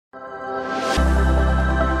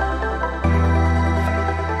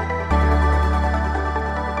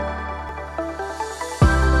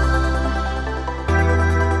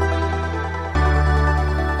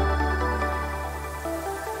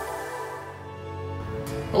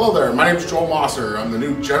Hello there, my name is Joel Mosser. I'm the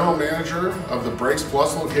new General Manager of the Brakes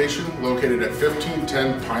Plus location located at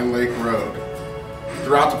 1510 Pine Lake Road.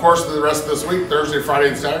 Throughout the course of the rest of this week, Thursday, Friday,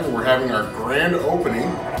 and Saturday, we're having our grand opening,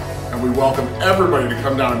 and we welcome everybody to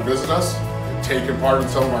come down and visit us and take part in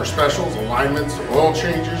some of our specials, alignments, oil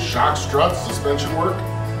changes, shock struts, suspension work.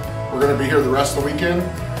 We're going to be here the rest of the weekend.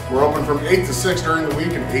 We're open from 8 to 6 during the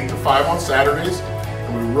week and 8 to 5 on Saturdays,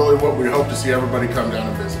 and we hope to see everybody come down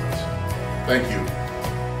and visit us. Thank you.